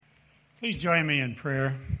Please join me in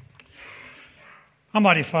prayer.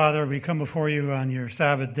 Almighty Father, we come before you on your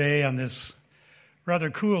Sabbath day, on this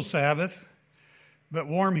rather cool Sabbath, but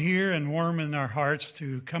warm here and warm in our hearts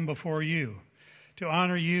to come before you, to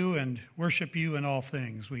honor you and worship you in all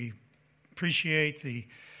things. We appreciate the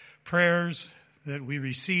prayers that we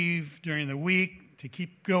receive during the week, to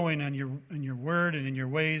keep going in your word and in your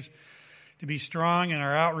ways, to be strong in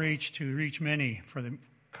our outreach to reach many for the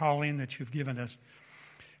calling that you've given us.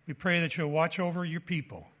 We pray that you'll watch over your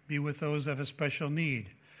people, be with those that have special need,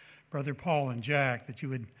 Brother Paul and Jack, that you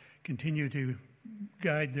would continue to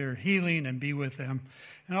guide their healing and be with them,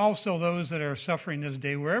 and also those that are suffering this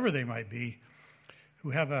day, wherever they might be, who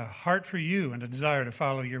have a heart for you and a desire to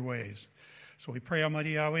follow your ways. So we pray,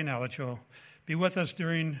 Almighty Yahweh, now that you'll be with us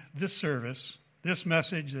during this service, this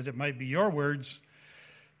message, that it might be your words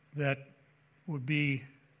that would be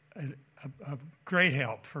a great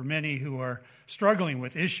help for many who are struggling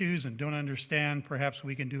with issues and don't understand. Perhaps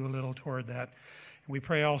we can do a little toward that. And we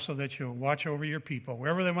pray also that you'll watch over your people,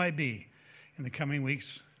 wherever they might be, in the coming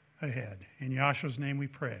weeks ahead. In Yahshua's name we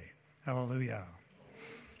pray. Hallelujah.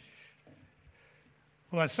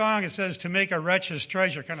 Well, that song, it says, to make a wretch's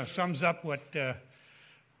treasure, kind of sums up what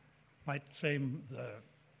might say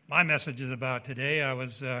my message is about today.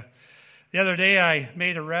 The other day I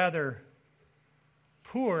made a rather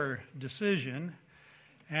poor decision,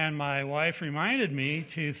 and my wife reminded me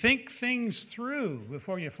to think things through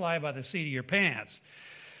before you fly by the seat of your pants.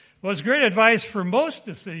 Well, it's great advice for most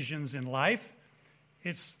decisions in life.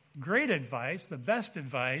 It's great advice, the best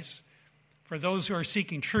advice for those who are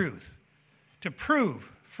seeking truth, to prove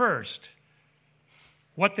first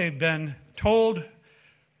what they've been told,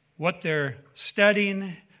 what they're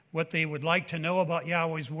studying, what they would like to know about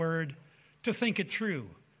Yahweh's Word, to think it through.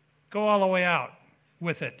 Go all the way out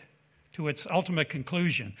with it to its ultimate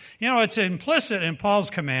conclusion. You know, it's implicit in Paul's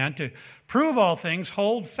command to prove all things,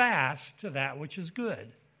 hold fast to that which is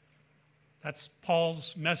good. That's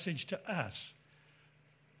Paul's message to us.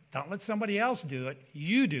 Don't let somebody else do it.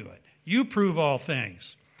 You do it. You prove all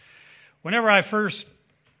things. Whenever I first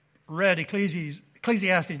read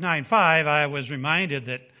Ecclesiastes 9:5, I was reminded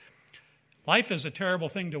that life is a terrible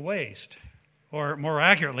thing to waste. Or more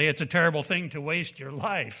accurately, it's a terrible thing to waste your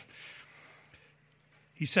life.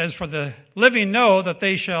 He says, for the living know that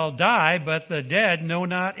they shall die, but the dead know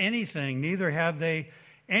not anything, neither have they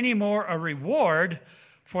any more a reward,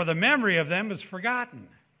 for the memory of them is forgotten.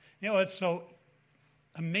 You know, it's so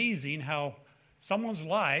amazing how someone's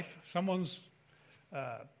life, someone's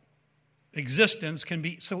existence can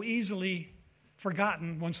be so easily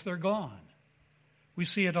forgotten once they're gone. We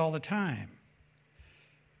see it all the time.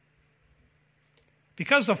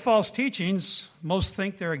 Because of false teachings, most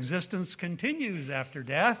think their existence continues after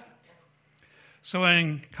death. So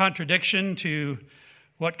in contradiction to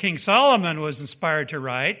what King Solomon was inspired to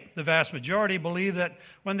write, the vast majority believe that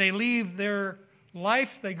when they leave their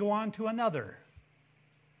life, they go on to another.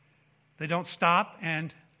 They don't stop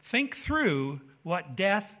and think through what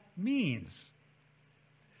death means.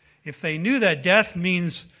 If they knew that death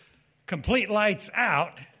means complete lights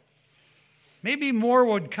out, maybe more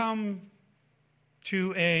would come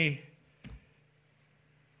to a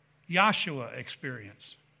Yahshua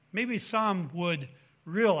experience. Maybe some would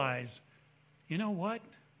realize, you know what?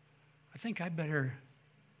 I think I better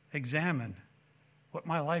examine what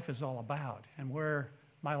my life is all about and where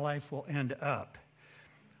my life will end up.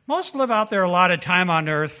 Most live out there a lot of time on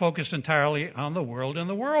earth focused entirely on the world and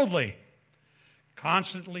the worldly,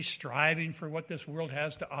 constantly striving for what this world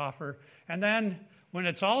has to offer. And then when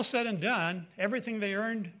it's all said and done, everything they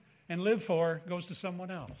earned and live for goes to someone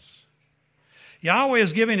else. Yahweh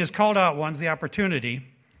is giving his called out ones the opportunity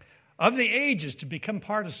of the ages to become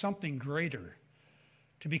part of something greater,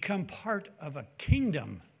 to become part of a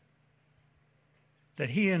kingdom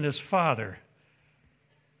that he and his Father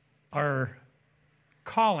are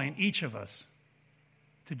calling each of us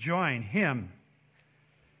to join him,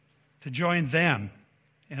 to join them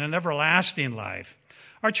in an everlasting life.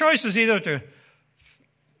 Our choice is either to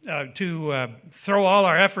throw all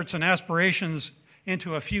our efforts and aspirations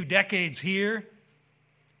into a few decades here,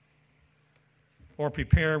 or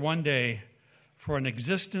prepare one day for an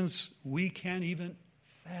existence we can't even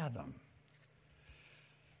fathom.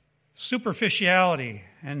 Superficiality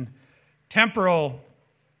and temporal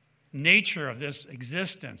nature of this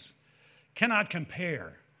existence cannot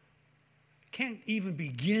compare. Can't even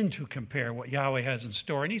begin to compare what Yahweh has in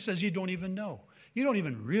store. And he says you don't even know. You don't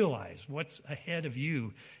even realize what's ahead of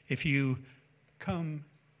you if you come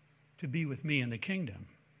to be with me in the kingdom.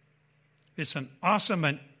 It's an awesome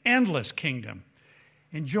and endless kingdom.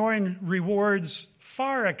 enjoying rewards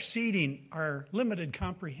far exceeding our limited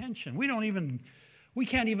comprehension. We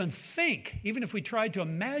can't even think, even if we tried to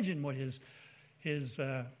imagine what his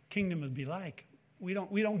kingdom would be like. We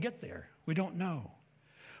don't get there. We don't know.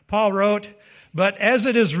 Paul wrote, "But as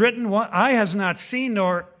it is written, eye has not seen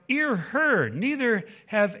nor ear heard, neither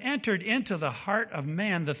have entered into the heart of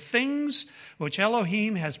man the things which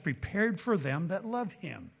Elohim has prepared for them that love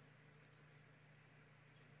him."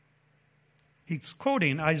 He's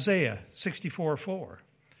quoting Isaiah 64:4.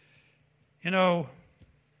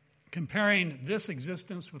 Comparing this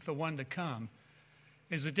existence with the one to come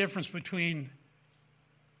is the difference between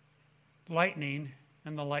lightning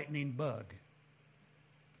and the lightning bug.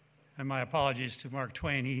 And my apologies to Mark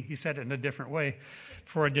Twain. He said it in a different way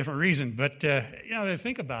for a different reason. But,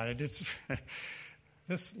 think about it. It's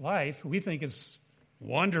this life we think is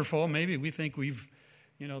wonderful. Maybe we think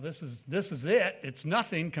this is it. It's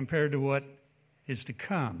nothing compared to what is to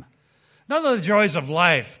come. None of the joys of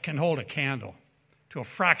life can hold a candle to a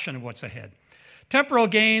fraction of what's ahead. Temporal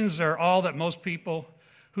gains are all that most people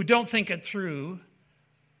who don't think it through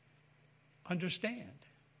understand.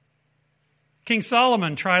 King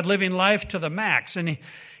Solomon tried living life to the max, and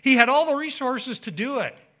he had all the resources to do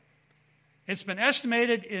it. It's been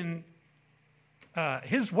estimated in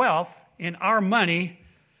his wealth, in our money,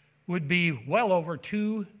 would be well over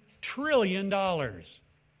 $2 trillion.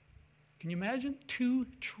 Can you imagine? $2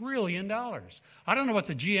 trillion. I don't know what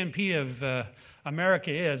the GNP of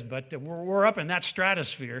America is, but we're up in that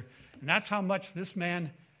stratosphere, and that's how much this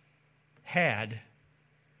man had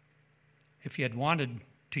if he had wanted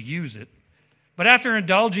to use it. But after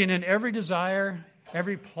indulging in every desire,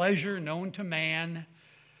 every pleasure known to man,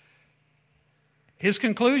 his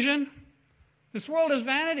conclusion, this world is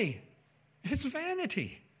vanity. It's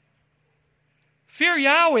vanity. Fear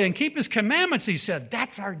Yahweh and keep his commandments, he said.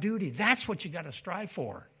 That's our duty. That's what you got to strive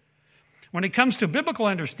for. When it comes to biblical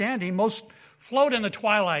understanding, most float in the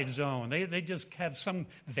twilight zone. They just have some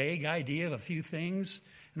vague idea of a few things,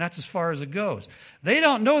 and that's as far as it goes. They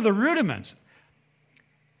don't know the rudiments.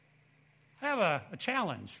 I have a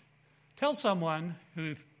challenge. Tell someone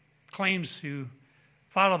who claims to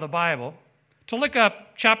follow the Bible to look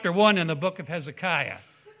up chapter 1 in the book of Hezekiah,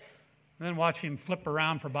 and then watch him flip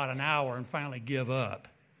around for about an hour and finally give up.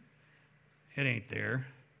 It ain't there.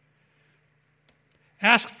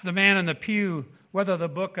 Ask the man in the pew whether the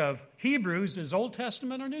book of Hebrews is Old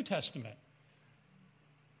Testament or New Testament.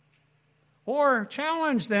 Or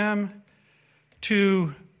challenge them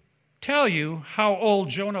to tell you how old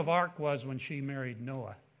Joan of Arc was when she married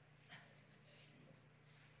Noah.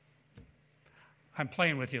 I'm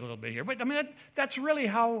playing with you a little bit here, but that's really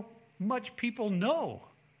how much people know.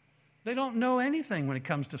 They don't know anything when it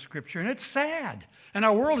comes to Scripture, and it's sad. And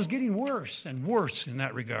our world is getting worse and worse in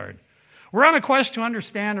that regard. We're on a quest to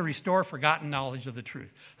understand and restore forgotten knowledge of the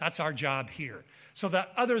truth. That's our job here, so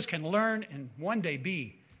that others can learn and one day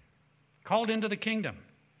be called into the kingdom.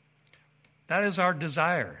 That is our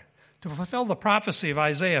desire, to fulfill the prophecy of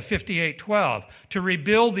Isaiah 58:12, to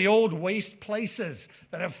rebuild the old waste places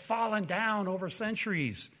that have fallen down over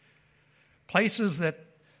centuries, places that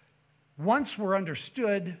once were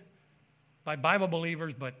understood by Bible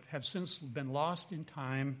believers but have since been lost in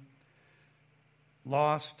time,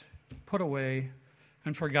 lost, put away,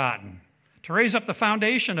 and forgotten, to raise up the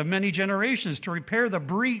foundation of many generations, to repair the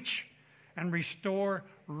breach and restore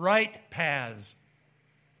right paths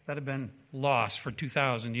that have been lost for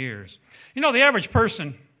 2,000 years. The average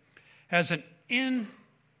person has an inborn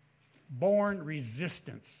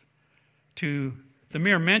resistance to the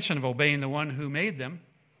mere mention of obeying the one who made them.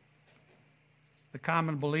 The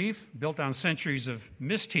common belief, built on centuries of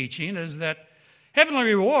misteaching, is that heavenly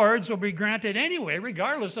rewards will be granted anyway,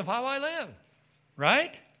 regardless of how I live.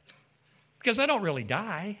 Right? Because I don't really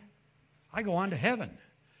die. I go on to heaven.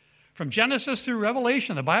 From Genesis through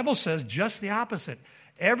Revelation, the Bible says just the opposite.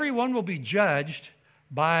 Everyone will be judged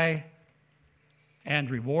by and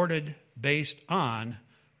rewarded based on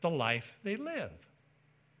the life they live.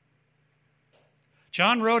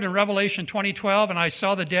 John wrote in Revelation 20:12, "And I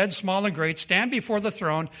saw the dead, small and great, stand before the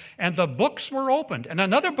throne, and the books were opened. And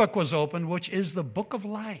another book was opened, which is the book of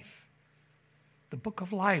life." The book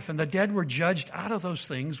of life. And the dead were judged out of those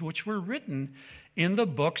things which were written in the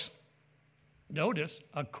books, notice,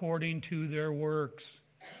 according to their works.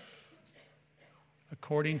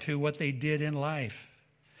 According to what they did in life.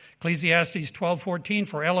 Ecclesiastes 12:14,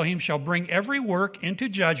 "For Elohim shall bring every work into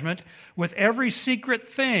judgment with every secret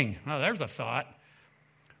thing." Now, there's a thought.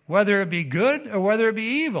 Whether it be good or whether it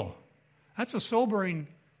be evil. That's a sobering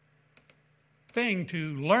thing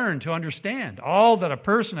to learn, to understand. All that a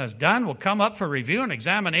person has done will come up for review and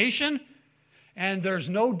examination, and there's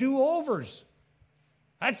no do-overs.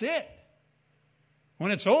 That's it.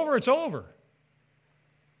 When it's over, it's over.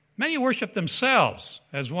 Many worship themselves.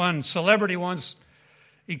 As one celebrity once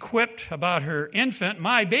equipped about her infant,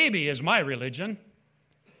 "My baby is my religion."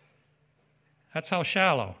 That's how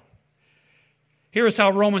shallow. Here is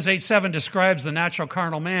how Romans 8:7 describes the natural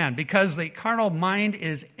carnal man. "Because the carnal mind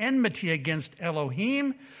is enmity against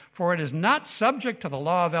Elohim, for it is not subject to the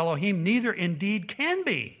law of Elohim, neither indeed can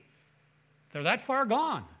be." They're that far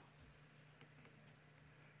gone.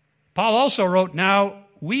 Paul also wrote, "Now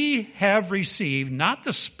we have received not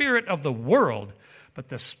the spirit of the world, but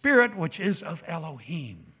the Spirit which is of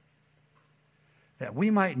Elohim, that we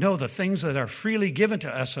might know the things that are freely given to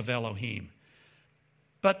us of Elohim.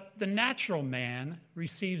 But the natural man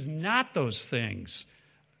receives not those things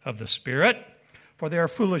of the Spirit, for they are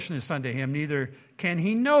foolishness unto him, neither can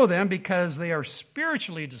he know them, because they are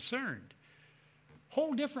spiritually discerned."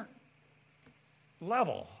 Whole different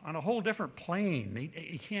level, on a whole different plane.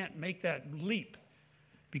 He can't make that leap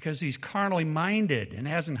because he's carnally minded and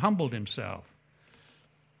hasn't humbled himself.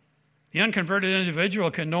 The unconverted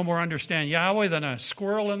individual can no more understand Yahweh than a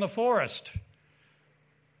squirrel in the forest.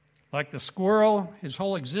 Like the squirrel, his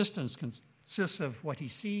whole existence consists of what he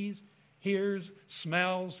sees, hears,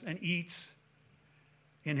 smells, and eats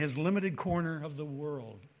in his limited corner of the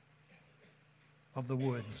world, of the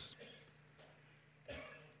woods.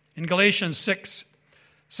 In Galatians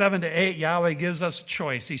 6:7-8, Yahweh gives us a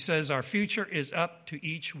choice. He says, "Our future is up to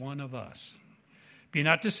each one of us. Be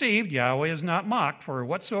not deceived, Yahweh is not mocked, for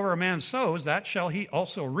whatsoever a man sows, that shall he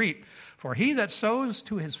also reap. For he that sows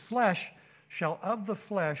to his flesh shall of the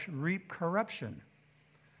flesh reap corruption.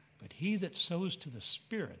 But he that sows to the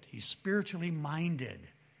Spirit," he's spiritually minded.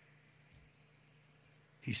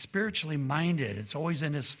 He's spiritually minded. It's always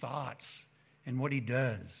in his thoughts and what he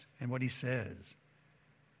does and what he says.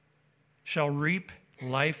 "Shall reap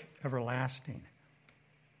life everlasting."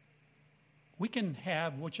 We can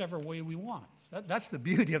have whichever way we want. That's the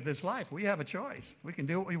beauty of this life. We have a choice. We can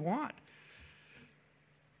do what we want.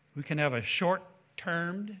 We can have a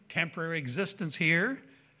short-term, temporary existence here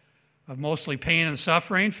of mostly pain and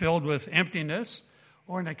suffering filled with emptiness,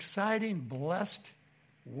 or an exciting, blessed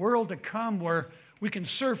world to come where we can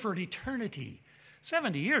serve for eternity.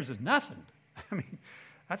 70 years is nothing. I mean,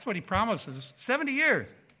 that's what he promises. 70 years.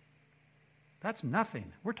 That's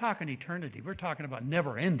nothing. We're talking eternity. We're talking about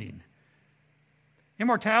never ending.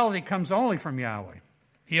 Immortality comes only from Yahweh.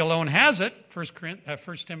 He alone has it. 1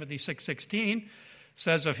 Timothy 6:16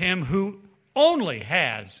 says of him who only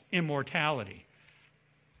has immortality.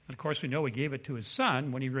 And of course, we know he gave it to his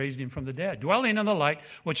Son when he raised him from the dead, dwelling in the light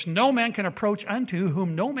which no man can approach unto,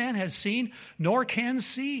 whom no man has seen nor can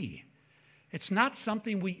see. It's not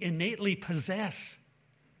something we innately possess,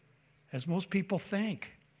 as most people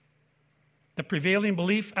think. The prevailing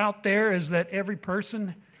belief out there is that every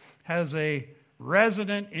person has a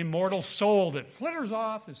resident immortal soul that flitters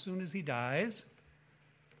off as soon as he dies,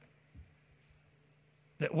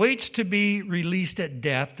 that waits to be released at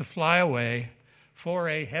death to fly away for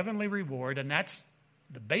a heavenly reward, and that's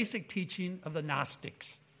the basic teaching of the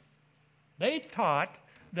Gnostics. They taught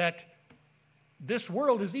that this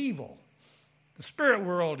world is evil. The spirit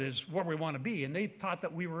world is what we want to be, and they taught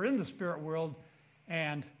that we were in the spirit world,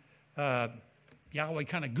 and Yahweh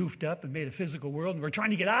kind of goofed up and made a physical world, and we're trying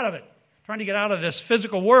to get out of it, trying to get out of this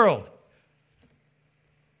physical world.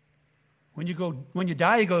 When you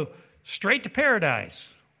die, you go straight to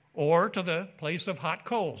paradise or to the place of hot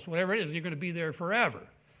coals, whatever it is, you're going to be there forever.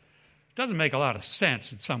 It doesn't make a lot of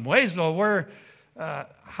sense in some ways, though.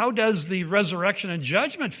 How does the resurrection and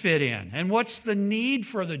judgment fit in? And what's the need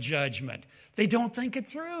for the judgment? They don't think it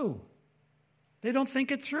through. They don't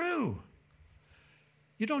think it through.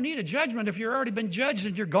 You don't need a judgment if you've already been judged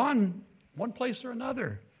and you're gone one place or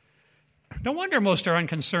another. No wonder most are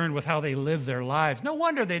unconcerned with how they live their lives. No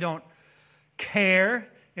wonder they don't care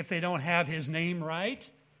if they don't have his name right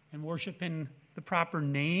and worship in the proper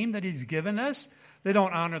name that he's given us. They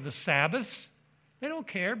don't honor the Sabbaths. They don't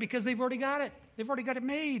care because they've already got it. They've already got it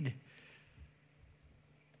made.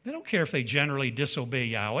 They don't care if they generally disobey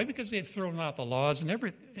Yahweh because they've thrown out the laws and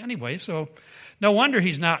everything. Anyway, so no wonder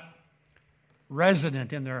he's not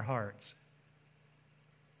resident in their hearts.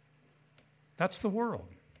 That's the world.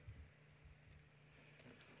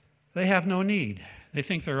 They have no need. They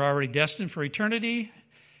think they're already destined for eternity,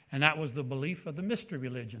 and that was the belief of the mystery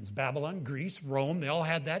religions. Babylon, Greece, Rome, they all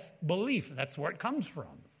had that belief. That's where it comes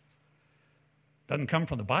from. Doesn't come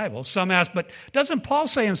from the Bible. Some ask, but doesn't Paul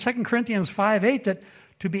say in 2 Corinthians 5:8 that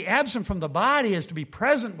to be absent from the body is to be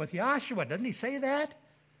present with Yahshua? Doesn't he say that?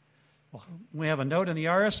 Well, we have a note in the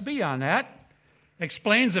RSB on that.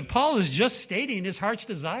 explains that Paul is just stating his heart's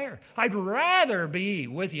desire. I'd rather be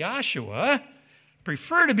with Yahshua,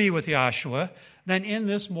 prefer to be with Yahshua, than in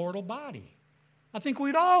this mortal body. I think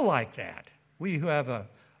we'd all like that. We who have a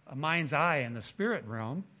mind's eye in the spirit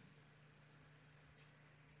realm.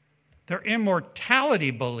 Their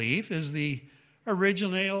immortality belief is the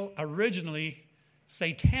originally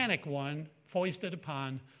satanic one foisted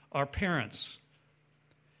upon our parents.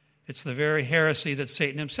 It's the very heresy that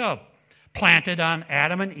Satan himself planted on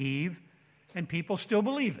Adam and Eve, and people still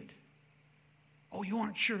believe it. Oh, you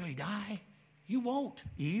won't surely die? You won't,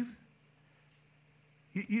 Eve.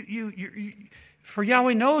 For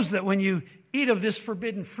Yahweh knows that when you eat of this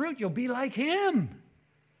forbidden fruit, you'll be like him.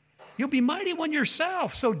 You'll be mighty one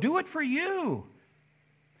yourself, so do it for you.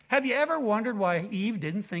 Have you ever wondered why Eve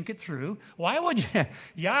didn't think it through? Why would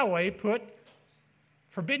Yahweh put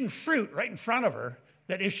forbidden fruit right in front of her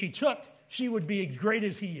that if she took, she would be as great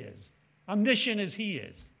as he is, omniscient as he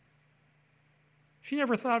is? She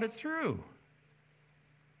never thought it through.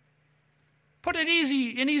 Put it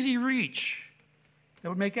in easy reach that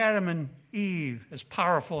would make Adam and Eve as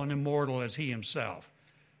powerful and immortal as he himself.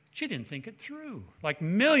 She didn't think it through. Like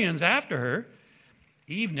millions after her,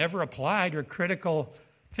 Eve never applied her critical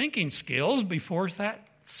thinking skills before that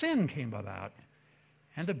sin came about.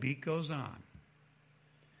 And the beat goes on.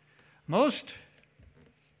 Most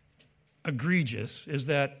egregious is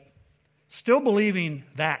that still believing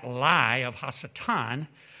that lie of Hasatan,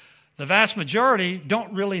 the vast majority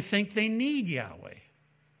don't really think they need Yahweh.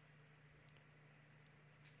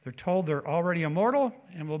 They're told they're already immortal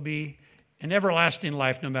and will be in everlasting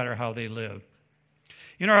life no matter how they live.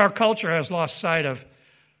 You know, our culture has lost sight of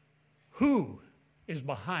who is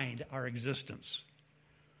behind our existence.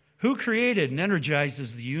 Who created and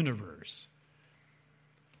energizes the universe?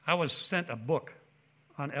 I was sent a book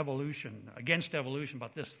on evolution, against evolution,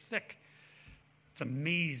 about this thick. It's an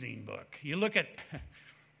amazing book. You look at,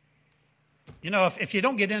 if you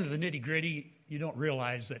don't get into the nitty-gritty, you don't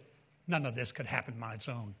realize that none of this could happen on its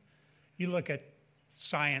own. You look at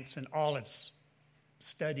science and all its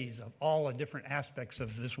studies of all the different aspects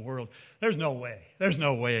of this world. There's no way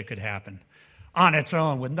it could happen on its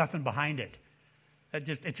own with nothing behind it.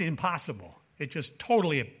 It's impossible. It's just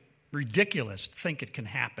totally ridiculous to think it can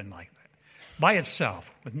happen like that. By itself,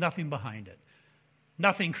 with nothing behind it.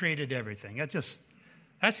 Nothing created everything.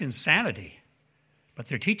 That's insanity. But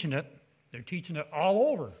they're teaching it. They're teaching it all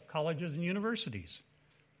over colleges and universities.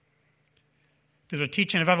 Through the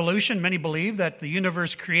teaching of evolution, many believe that the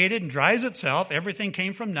universe created and drives itself. Everything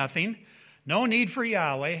came from nothing. No need for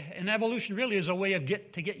Yahweh. And evolution really is a way to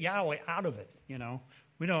get Yahweh out of it.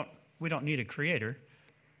 We don't need a creator.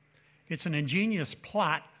 It's an ingenious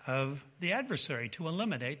plot of the adversary to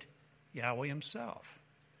eliminate Yahweh himself.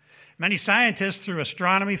 Many scientists, through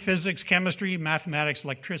astronomy, physics, chemistry, mathematics,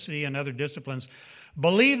 electricity, and other disciplines,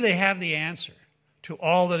 believe they have the answer to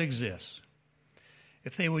all that exists.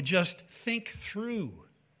 If they would just think through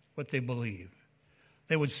what they believe,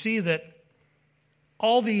 they would see that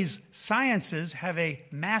all these sciences have a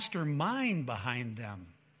master mind behind them.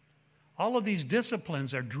 All of these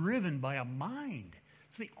disciplines are driven by a mind.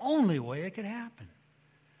 It's the only way it could happen.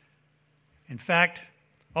 In fact,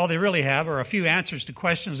 all they really have are a few answers to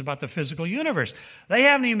questions about the physical universe. They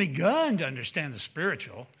haven't even begun to understand the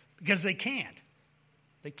spiritual because they can't.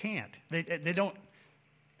 They can't. They don't,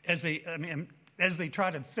 as they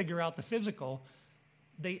try to figure out the physical,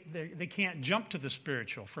 they can't jump to the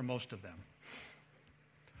spiritual for most of them.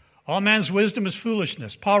 All man's wisdom is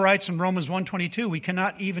foolishness. Paul writes in Romans 1:22, we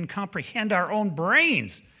cannot even comprehend our own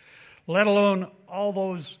brains, let alone all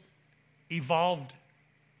those evolved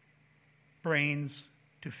brains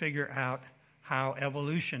to figure out how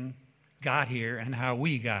evolution got here and how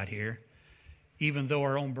we got here, even though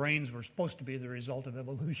our own brains were supposed to be the result of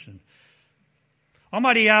evolution.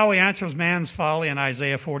 Almighty Yahweh answers man's folly in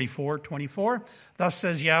Isaiah 44:24. Thus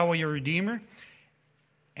says Yahweh, your Redeemer,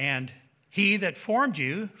 and he that formed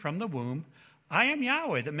you from the womb, I am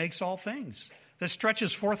Yahweh that makes all things, that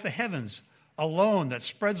stretches forth the heavens alone, that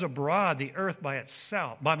spreads abroad the earth by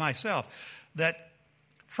myself, that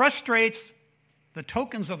frustrates the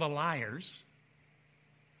tokens of the liars.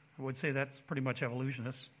 I would say that's pretty much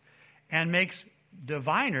evolutionists, and makes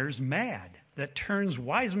diviners mad, that turns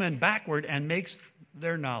wise men backward and makes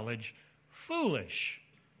their knowledge foolish.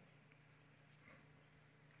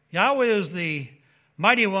 Yahweh is the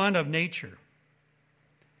mighty one of nature,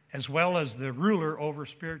 as well as the ruler over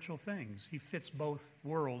spiritual things. He fits both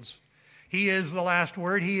worlds. He is the last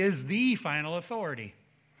word. He is the final authority.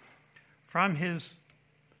 From his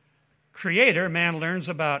creator, man learns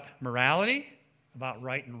about morality, about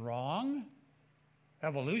right and wrong.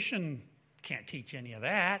 Evolution Can't teach any of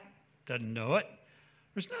that. Doesn't know it.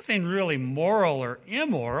 There's nothing really moral or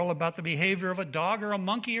immoral about the behavior of a dog or a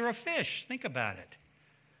monkey or a fish. Think about it.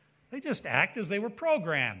 They just act as they were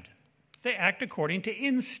programmed. They act according to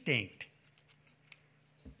instinct.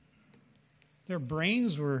 Their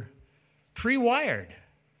brains were pre-wired.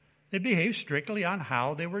 They behave strictly on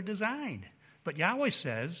how they were designed. But Yahweh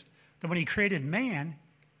says that when he created man,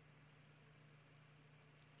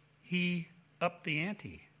 he upped the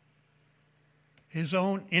ante.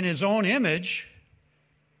 In his own image,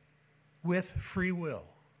 with free will.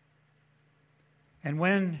 And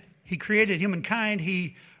when he created humankind,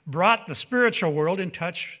 he brought the spiritual world in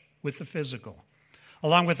touch with the physical.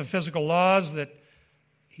 Along with the physical laws that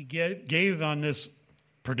he gave on this,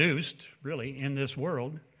 produced, really, in this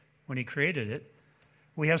world, when he created it,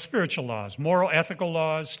 we have spiritual laws, moral, ethical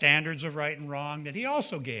laws, standards of right and wrong that he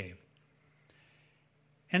also gave.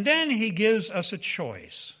 And then he gives us a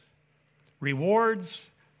choice. Rewards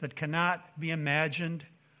that cannot be imagined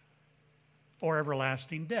or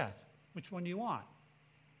everlasting death. Which one do you want?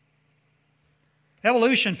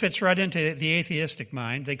 Evolution fits right into the atheistic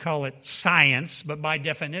mind. They call it science, but by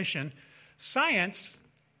definition, science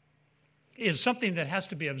is something that has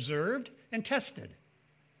to be observed and tested.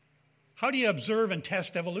 How do you observe and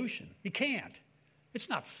test evolution? You can't. It's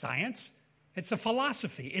not science. It's a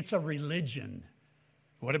philosophy. It's a religion.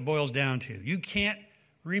 What it boils down to. You can't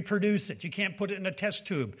reproduce it. You can't put it in a test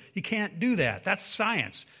tube. You can't do that. That's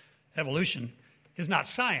science. Evolution is not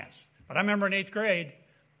science. But I remember in 8th grade,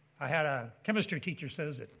 I had a chemistry teacher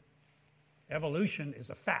says that evolution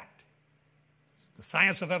is a fact. The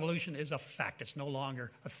science of evolution is a fact. It's no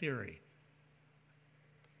longer a theory.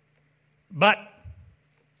 But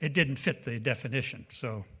it didn't fit the definition.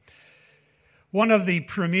 So one of the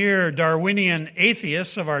premier Darwinian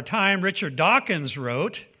atheists of our time, Richard Dawkins,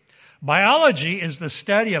 wrote, "Biology is the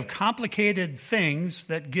study of complicated things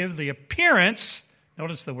that give the appearance,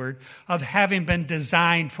 notice the word, of having been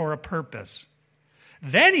designed for a purpose.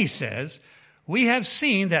 Then," he says, "we have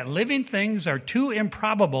seen that living things are too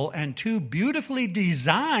improbable and too beautifully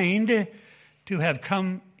designed to have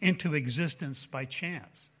come into existence by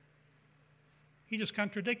chance." He just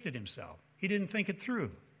contradicted himself. He didn't think it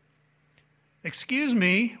through. Excuse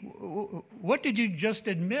me, what did you just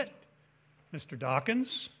admit, Mr.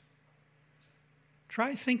 Dawkins?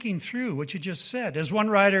 Try thinking through what you just said. As one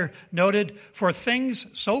writer noted, for things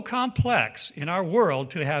so complex in our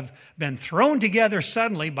world to have been thrown together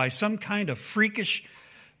suddenly by some kind of freakish,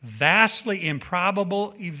 vastly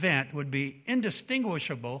improbable event would be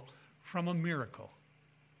indistinguishable from a miracle.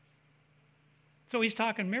 So he's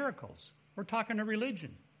talking miracles. We're talking a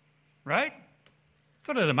religion, right? That's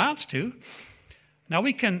what it amounts to. Now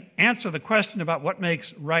we can answer the question about what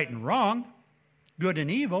makes right and wrong, good and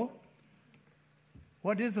evil.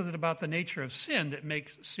 What is it about the nature of sin that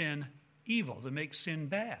makes sin evil, that makes sin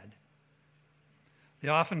bad? The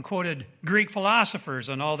often quoted Greek philosophers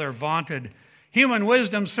and all their vaunted human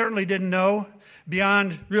wisdom certainly didn't know.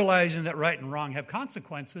 Beyond realizing that right and wrong have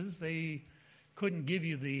consequences, they couldn't give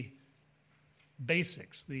you the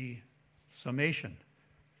basics, the summation,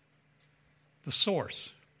 the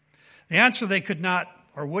source. The answer they could not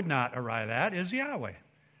or would not arrive at is Yahweh.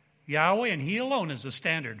 Yahweh and He alone is the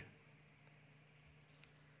standard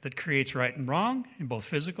that creates right and wrong in both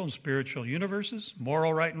physical and spiritual universes.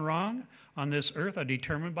 Moral right and wrong on this earth are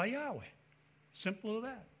determined by Yahweh. Simple as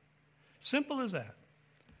that. Simple as that.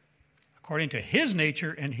 According to His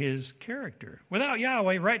nature and His character. Without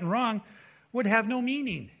Yahweh, right and wrong would have no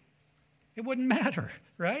meaning. It wouldn't matter,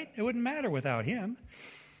 right? It wouldn't matter without Him.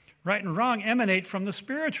 Right and wrong emanate from the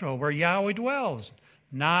spiritual, where Yahweh dwells,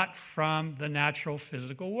 not from the natural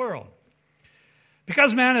physical world.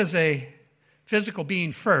 Because man is a physical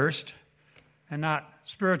being first, and not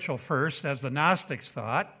spiritual first, as the Gnostics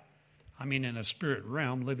thought, in a spirit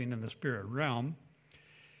realm, living in the spirit realm,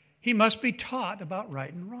 he must be taught about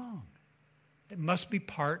right and wrong. It must be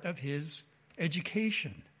part of his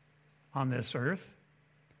education on this earth.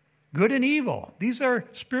 Good and evil. These are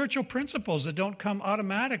spiritual principles that don't come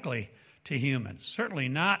automatically to humans. Certainly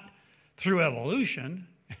not through evolution.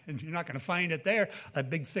 And you're not going to find it there. That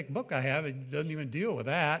big thick book I have, it doesn't even deal with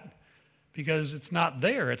that because it's not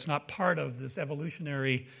there. It's not part of this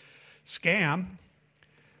evolutionary scam.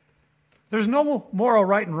 There's no moral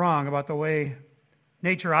right and wrong about the way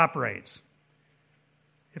nature operates.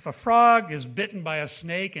 If a frog is bitten by a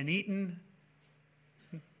snake and eaten,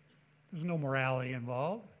 there's no morality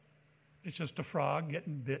involved. It's just a frog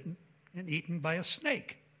getting bitten and eaten by a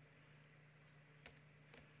snake.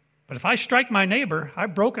 But if I strike my neighbor,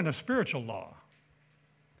 I've broken a spiritual law.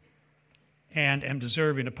 and am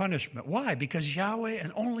deserving of punishment. Why? Because Yahweh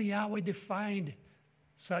and only Yahweh defined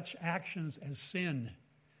such actions as sin.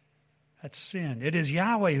 That's sin. It is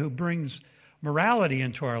Yahweh who brings morality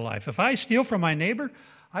into our life. If I steal from my neighbor,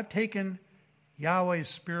 I've taken Yahweh's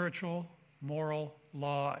spiritual, moral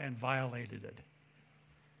law and violated it.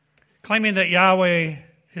 Claiming that Yahweh,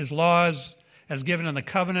 his laws as given in the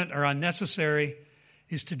covenant, are unnecessary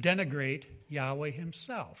is to denigrate Yahweh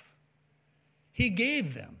himself. He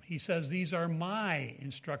gave them. He says, these are my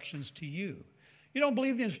instructions to you. You don't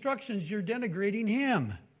believe the instructions, you're denigrating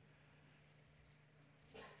him.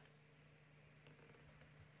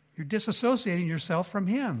 You're disassociating yourself from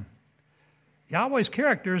him. Yahweh's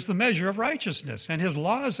character is the measure of righteousness, and his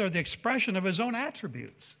laws are the expression of his own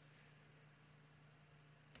attributes.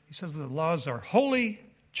 He says the laws are holy,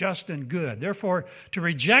 just, and good. Therefore, to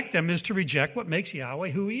reject them is to reject what makes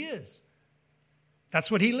Yahweh who he is. That's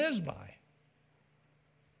what he lives by.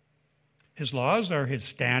 His laws are his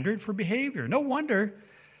standard for behavior. No wonder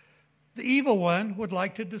the evil one would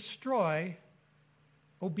like to destroy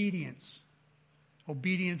obedience.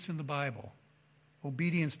 Obedience in the Bible.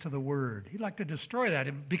 Obedience to the Word. He'd like to destroy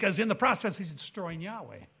that because in the process he's destroying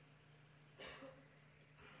Yahweh.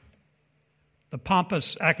 The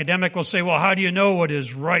pompous academic will say, well, how do you know what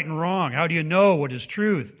is right and wrong? How do you know what is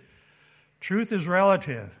truth? Truth is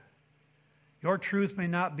relative. Your truth may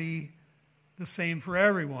not be the same for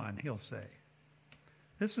everyone, he'll say.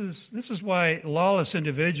 This is why lawless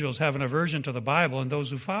individuals have an aversion to the Bible and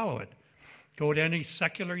those who follow it. Go to any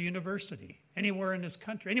secular university, anywhere in this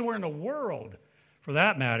country, anywhere in the world for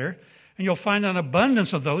that matter, and you'll find an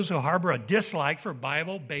abundance of those who harbor a dislike for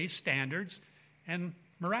Bible-based standards and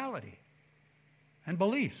morality and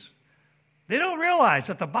beliefs. They don't realize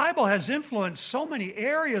that the Bible has influenced so many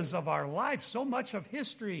areas of our life, so much of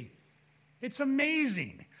history. It's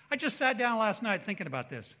amazing. I just sat down last night thinking about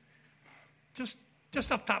this. Just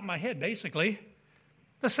off the top of my head, basically.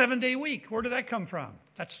 The 7-day week, where did that come from?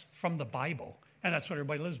 That's from the Bible, and that's what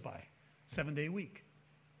everybody lives by, 7-day week.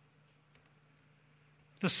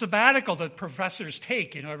 The sabbatical that professors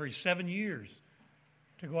take, every 7 years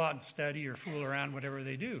to go out and study or fool around, whatever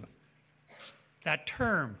they do. That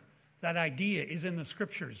term, that idea is in the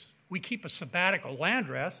Scriptures. We keep a sabbatical, land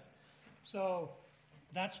rest. So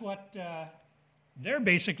that's what they're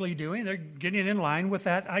basically doing. They're getting in line with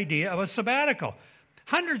that idea of a sabbatical.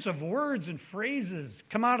 Hundreds of words and phrases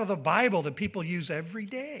come out of the Bible that people use every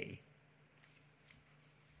day.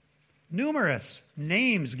 Numerous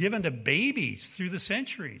names given to babies through the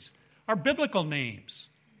centuries are biblical names.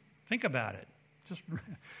 Think about it. Just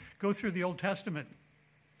go through the Old Testament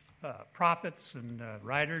prophets and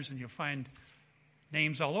writers, and you'll find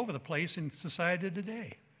names all over the place in society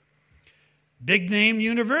today. Big name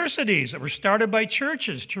universities that were started by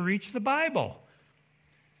churches to reach the Bible.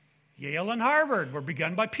 Yale and Harvard were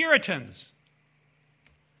begun by Puritans.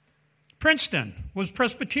 Princeton was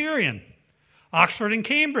Presbyterian. Oxford and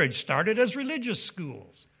Cambridge started as religious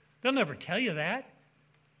schools. They'll never tell you that.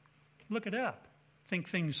 Look it up. Think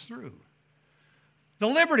things through. The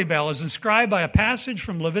Liberty Bell is inscribed by a passage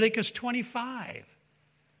from Leviticus 25.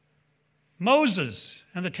 Moses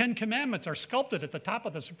and the Ten Commandments are sculpted at the top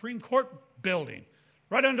of the Supreme Court building.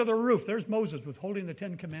 Right under the roof, there's Moses with holding the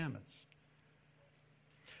Ten Commandments.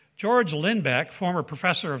 George Lindbeck, former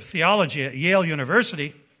professor of theology at Yale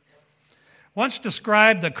University, once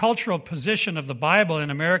described the cultural position of the Bible in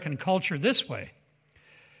American culture this way.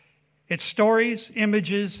 Its stories,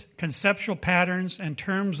 images, conceptual patterns, and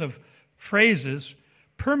terms of phrases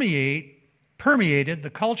permeated the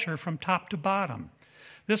culture from top to bottom.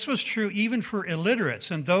 This was true even for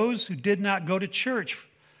illiterates and those who did not go to church.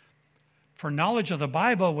 For knowledge of the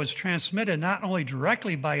Bible was transmitted not only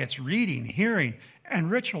directly by its reading, hearing,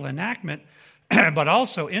 and ritual enactment, but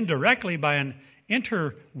also indirectly by an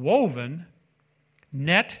interwoven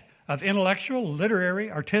net of intellectual, literary,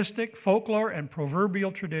 artistic, folklore, and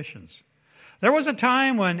proverbial traditions. There was a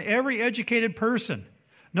time when every educated person,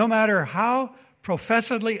 no matter how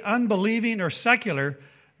professedly unbelieving or secular,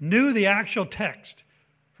 knew the actual text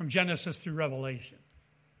from Genesis through Revelation.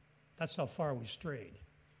 That's how far we strayed.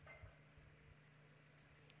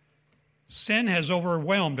 Sin has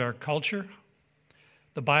overwhelmed our culture.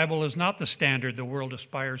 The Bible is not the standard the world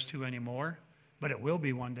aspires to anymore, but it will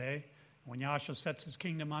be one day. When Yahshua sets his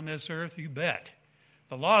kingdom on this earth, you bet.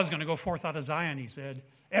 The law is going to go forth out of Zion, he said.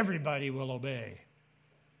 Everybody will obey.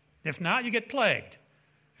 If not, you get plagued.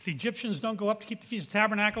 If the Egyptians don't go up to keep the Feast of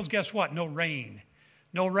Tabernacles, guess what? No rain.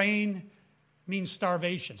 No rain means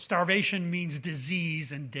starvation. Starvation means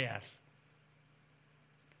disease and death.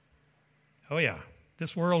 Oh yeah,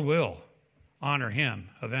 this world will honor him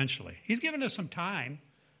eventually. He's given us some time.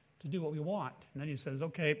 to do what we want. And then he says,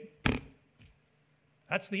 okay,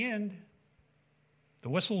 that's the end. The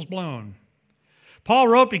whistle's blown. Paul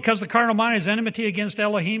wrote, because the carnal mind is enmity against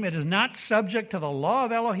Elohim, it is not subject to the law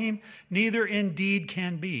of Elohim, neither indeed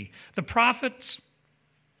can be. The prophets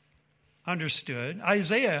understood.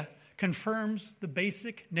 Isaiah confirms the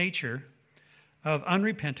basic nature of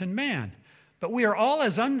unrepentant man. But we are all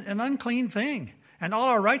as an unclean thing, and all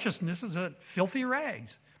our righteousness is as filthy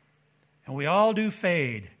rags. And we all do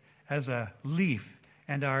fade as a leaf,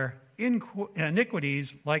 and our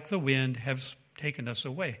iniquities, like the wind, have taken us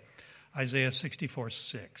away. Isaiah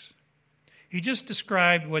 64:6. He just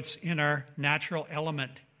described what's in our natural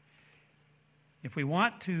element. If we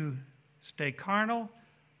want to stay carnal,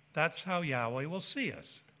 that's how Yahweh will see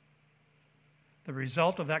us. The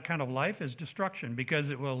result of that kind of life is destruction, because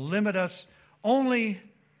it will limit us only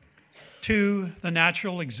to the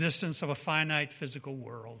natural existence of a finite physical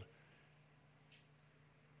world.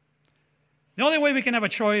 The only way we can have a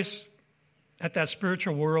choice at that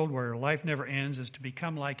spiritual world where life never ends is to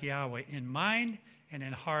become like Yahweh in mind and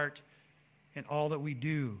in heart, in all that we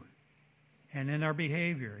do and in our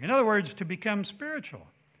behavior. In other words, to become spiritual.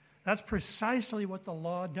 That's precisely what the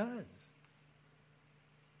law does.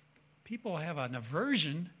 People have an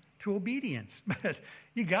aversion to obedience, but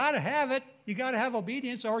you got to have it. You got to have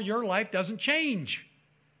obedience or your life doesn't change.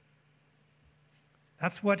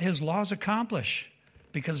 That's what his laws accomplish,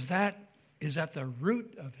 because that is at the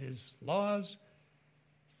root of his laws,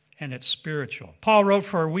 and it's spiritual. Paul wrote,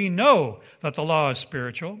 for we know that the law is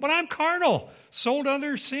spiritual, but I'm carnal, sold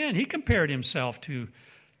under sin. He compared himself to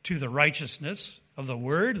the righteousness of the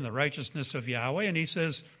Word and the righteousness of Yahweh, and he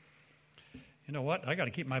says, you know what, I got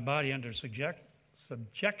to keep my body under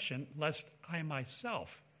subjection, lest I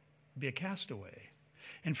myself be a castaway.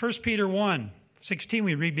 In 1 Peter 1:16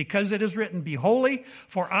 we read, because it is written, be holy,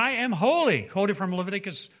 for I am holy. Quoted from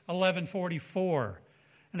Leviticus 11:44.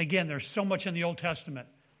 And again, there's so much in the Old Testament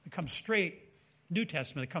that comes straight, New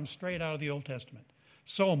Testament, that comes straight out of the Old Testament.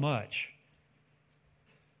 So much.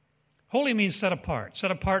 Holy means set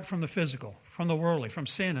apart from the physical, from the worldly, from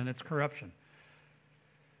sin and its corruption.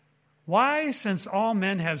 Why, since all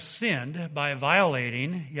men have sinned by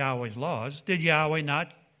violating Yahweh's laws, did Yahweh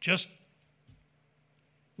not just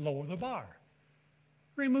lower the bar?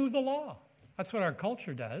 Remove the law. That's what our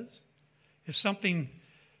culture does. If something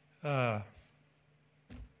like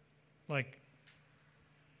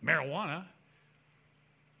marijuana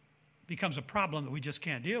becomes a problem that we just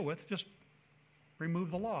can't deal with, just remove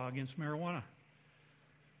the law against marijuana.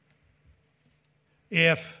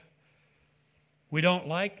 If we don't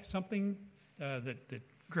like something that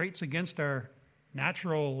grates against our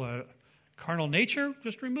natural carnal nature,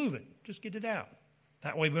 just remove it. Just get it out.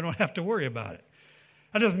 That way we don't have to worry about it.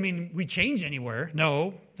 That doesn't mean we change anywhere.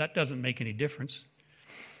 No, that doesn't make any difference.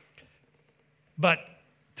 But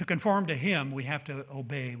to conform to him, we have to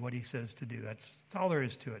obey what he says to do. That's all there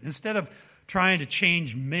is to it. Instead of trying to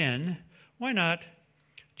change men, why not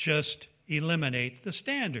just eliminate the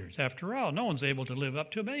standards? After all, no one's able to live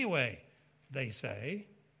up to them anyway, they say.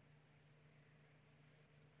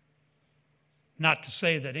 Not to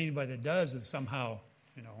say that anybody that does is somehow,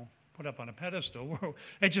 put up on a pedestal.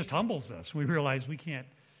 It just humbles us. We realize we can't,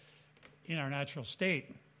 in our natural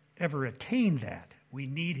state, ever attain that. We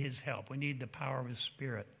need his help. We need the power of his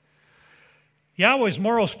Spirit. Yahweh's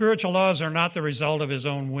moral spiritual laws are not the result of his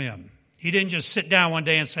own whim. He didn't just sit down one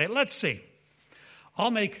day and say, let's see, I'll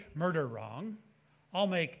make murder wrong. I'll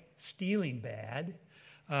make stealing bad.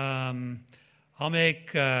 I'll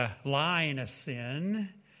make lying a sin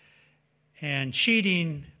and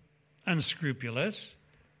cheating unscrupulous.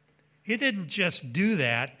 He didn't just do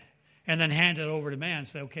that and then hand it over to man and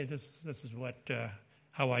say, okay, this is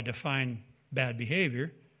how I define bad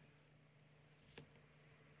behavior.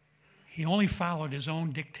 He only followed his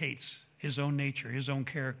own dictates, his own nature, his own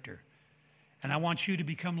character. And I want you to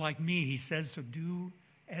become like me. He says, so do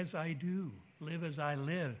as I do, live as I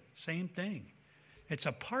live. Same thing. It's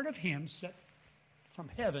a part of him set from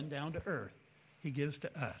heaven down to earth. He gives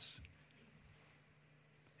to us.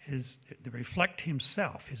 To reflect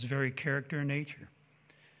himself, his very character and nature.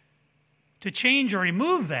 To change or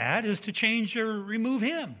remove that is to change or remove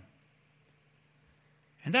him.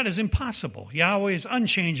 And that is impossible. Yahweh is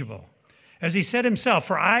unchangeable. As he said himself,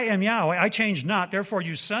 for I am Yahweh, I change not. Therefore,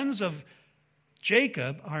 you sons of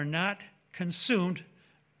Jacob are not consumed.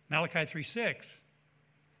 Malachi 3:6.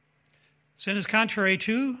 Sin is contrary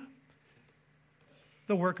to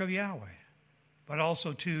the work of Yahweh, but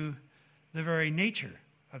also to the very nature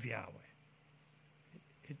of Yahweh.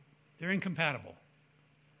 They're incompatible.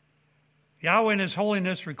 Yahweh in his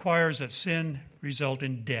holiness requires that sin result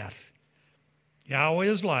in death. Yahweh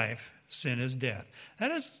is life, sin is death.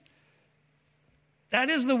 That is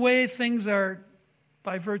the way things are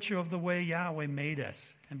by virtue of the way Yahweh made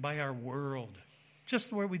us and by our world. Just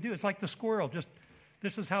the way we do. It's like the squirrel. Just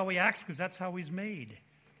this is how he acts because that's how he's made.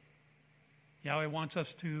 Yahweh wants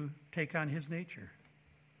us to take on his nature,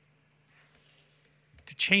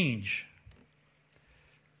 to change.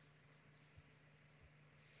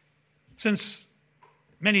 Since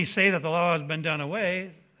many say that the law has been done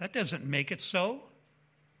away, that doesn't make it so.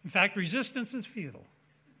 In fact, resistance is futile.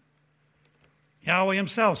 Yahweh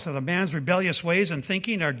himself said a man's rebellious ways and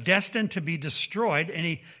thinking are destined to be destroyed, and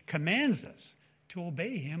he commands us to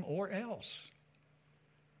obey him or else.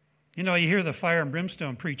 You know, you hear the fire and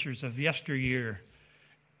brimstone preachers of yesteryear,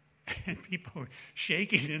 and people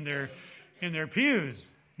shaking in their pews,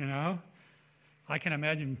 you know. I can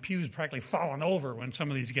imagine pews practically falling over when some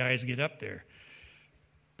of these guys get up there.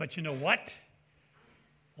 But you know what?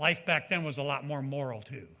 Life back then was a lot more moral,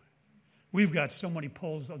 too. We've got so many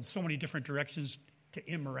pulls in so many different directions to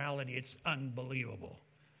immorality. It's unbelievable.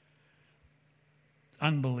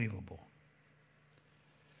 Unbelievable.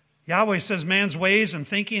 Yahweh says man's ways and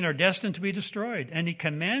thinking are destined to be destroyed. And he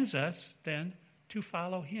commands us then to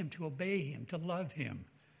follow him, to obey him, to love him.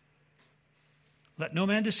 Let no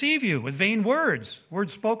man deceive you with vain words,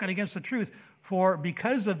 words spoken against the truth. For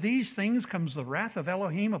because of these things comes the wrath of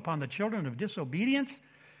Elohim upon the children of disobedience.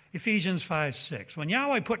 Ephesians 5:6. When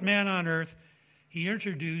Yahweh put man on earth, he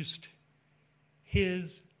introduced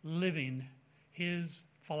his living, his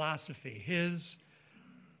philosophy, his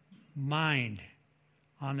mind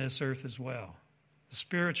on this earth as well. The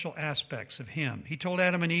spiritual aspects of him. He told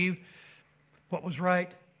Adam and Eve what was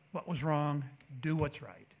right, what was wrong, do what's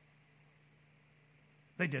right.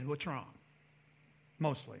 They did what's wrong,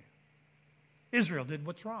 mostly. Israel did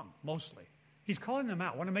what's wrong, mostly. He's calling them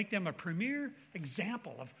out. I want to make them a premier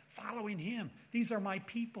example of following him. These are my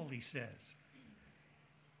people, he says.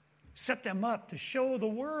 Set them up to show the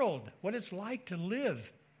world what it's like to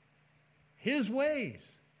live his ways.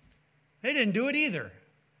 They didn't do it either.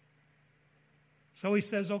 So he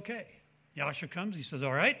says, okay. Yahshua comes, he says,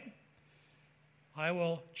 all right, I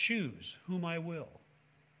will choose whom I will.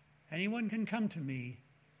 Anyone can come to me.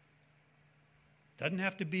 Doesn't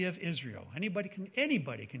have to be of Israel.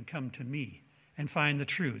 Anybody can come to me and find the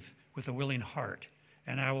truth with a willing heart,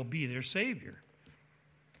 and I will be their Savior.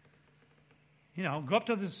 You know, go up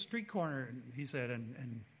to the street corner, he said,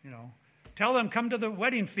 and you know, tell them come to the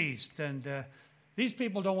wedding feast. And these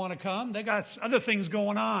people don't want to come. They got other things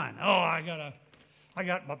going on. Oh, I got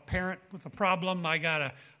a parent with a problem. I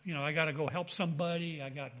gotta go help somebody. I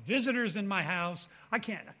got visitors in my house. I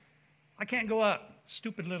can't go up.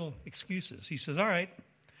 Stupid little excuses. He says, all right,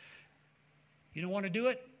 you don't want to do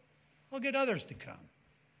it? I'll get others to come.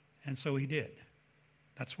 And so he did.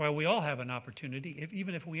 That's why we all have an opportunity,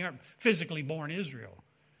 even if we aren't physically born Israel.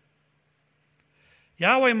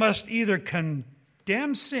 Yahweh must either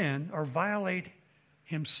condemn sin or violate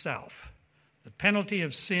himself. The penalty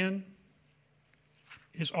of sin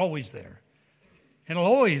is always there. It'll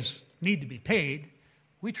always need to be paid.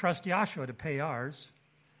 We trust Yahshua to pay ours.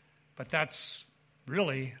 But that's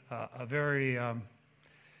really a very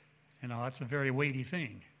weighty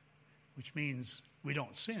thing, which means we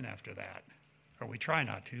don't sin after that, or we try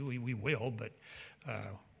not to. We will, but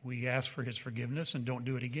we ask for his forgiveness and don't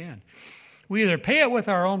do it again. We either pay it with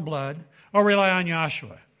our own blood or rely on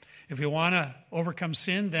Yahshua. If we want to overcome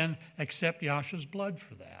sin, then accept Yahshua's blood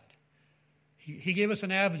for that. He gave us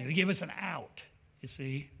an avenue. He gave us an out, you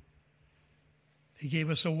see. He gave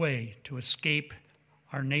us a way to escape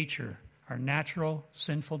our nature, our natural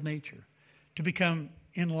sinful nature, to become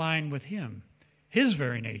in line with him, his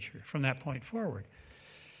very nature from that point forward.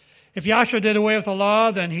 If Yahshua did away with the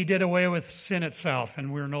law, then he did away with sin itself,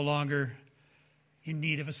 and we're no longer in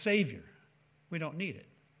need of a Savior. We don't need it.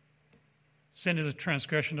 Sin is a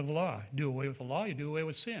transgression of the law. Do away with the law, you do away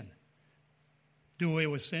with sin. Do away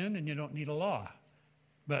with sin, and you don't need a law.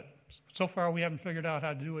 But so far we haven't figured out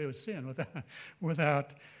how to do away with sin without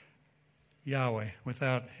Yahweh,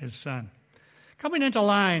 without his Son. Coming into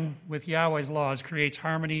line with Yahweh's laws creates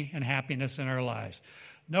harmony and happiness in our lives.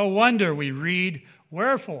 No wonder we read,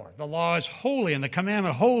 wherefore the law is holy and the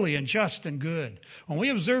commandment holy and just and good. When we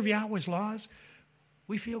observe Yahweh's laws,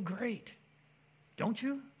 we feel great. Don't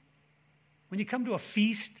you? When you come to a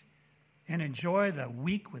feast and enjoy the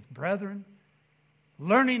week with brethren,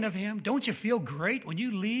 learning of him, don't you feel great when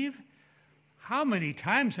you leave? How many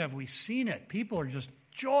times have we seen it? People are just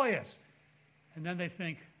joyous. And then they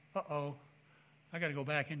think, uh-oh, I got to go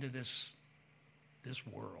back into this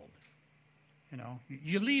world. You know,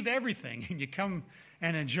 you leave everything and you come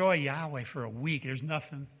and enjoy Yahweh for a week. There's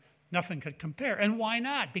nothing Nothing could compare. And why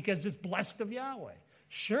not? Because it's blessed of Yahweh.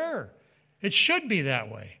 Sure, it should be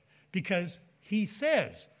that way because he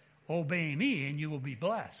says, obey me and you will be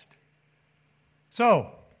blessed.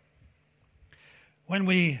 So, when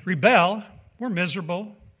we rebel, we're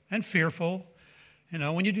miserable and fearful. You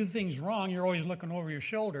know, when you do things wrong, you're always looking over your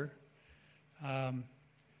shoulder and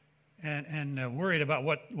worried about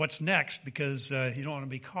what's next because you don't want to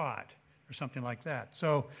be caught or something like that.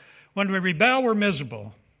 So, when we rebel, we're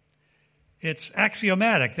miserable. It's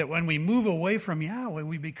axiomatic that when we move away from Yahweh,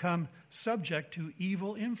 we become subject to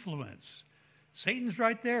evil influence. Satan's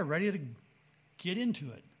right there, ready to get into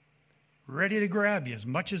it, ready to grab you as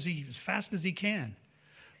fast as he can.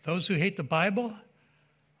 Those who hate the Bible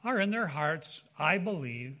are in their hearts, I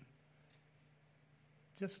believe,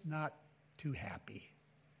 just not too happy.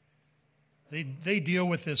 They deal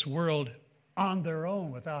with this world on their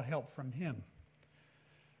own without help from him,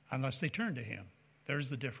 unless they turn to him. There's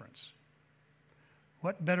the difference.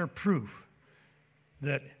 What better proof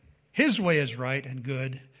that his way is right and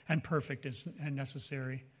good and perfect and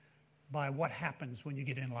necessary by what happens when you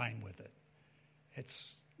get in line with it?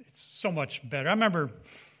 It's so much better. I remember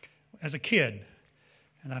as a kid,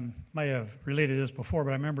 and I might have related this before, but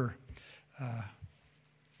I remember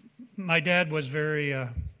my dad was very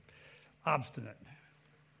obstinate.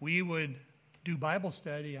 We would do Bible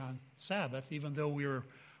study on Sabbath, even though we were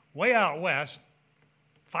way out west,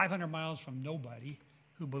 500 miles from nobody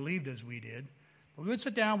who believed as we did. But we would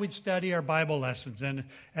sit down, we'd study our Bible lessons. And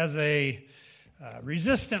as a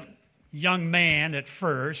resistant young man at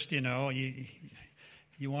first, you know,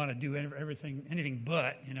 you want to do anything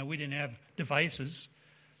but. You know, we didn't have devices,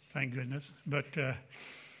 thank goodness. But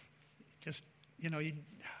just, you know,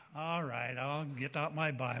 all right, I'll get out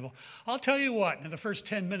my Bible. I'll tell you what, in the first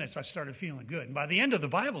 10 minutes, I started feeling good. And by the end of the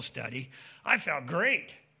Bible study, I felt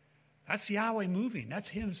great. That's Yahweh moving. That's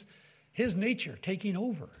his nature taking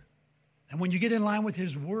over. And when you get in line with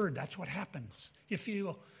his word, that's what happens. You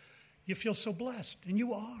feel so blessed, and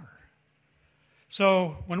you are.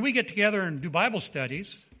 So when we get together and do Bible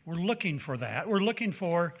studies, we're looking for that. We're looking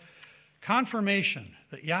for confirmation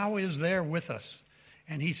that Yahweh is there with us.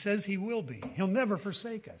 And he says he will be. He'll never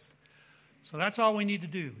forsake us. So that's all we need to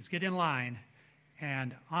do is get in line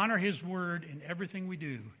and honor his word in everything we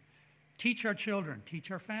do. Teach our children,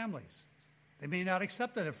 teach our families. They may not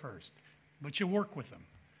accept it at first, but you work with them.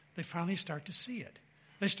 They finally start to see it.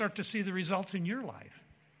 They start to see the results in your life.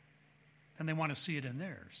 And they want to see it in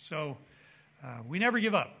theirs. So we never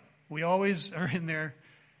give up. We always are in there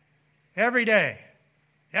every day.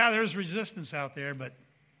 Yeah, there's resistance out there, but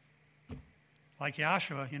like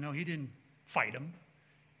Yahshua, you know, he didn't fight them.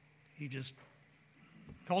 He just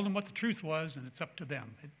told them what the truth was, and it's up to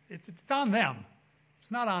them. It's on them.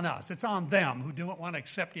 It's not on us. It's on them who don't want to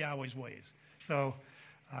accept Yahweh's ways. So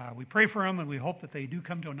we pray for them, and we hope that they do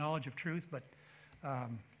come to a knowledge of truth, but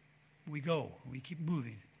we keep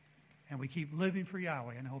moving, and we keep living for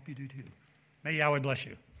Yahweh, and I hope you do too. May Yahweh bless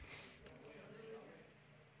you.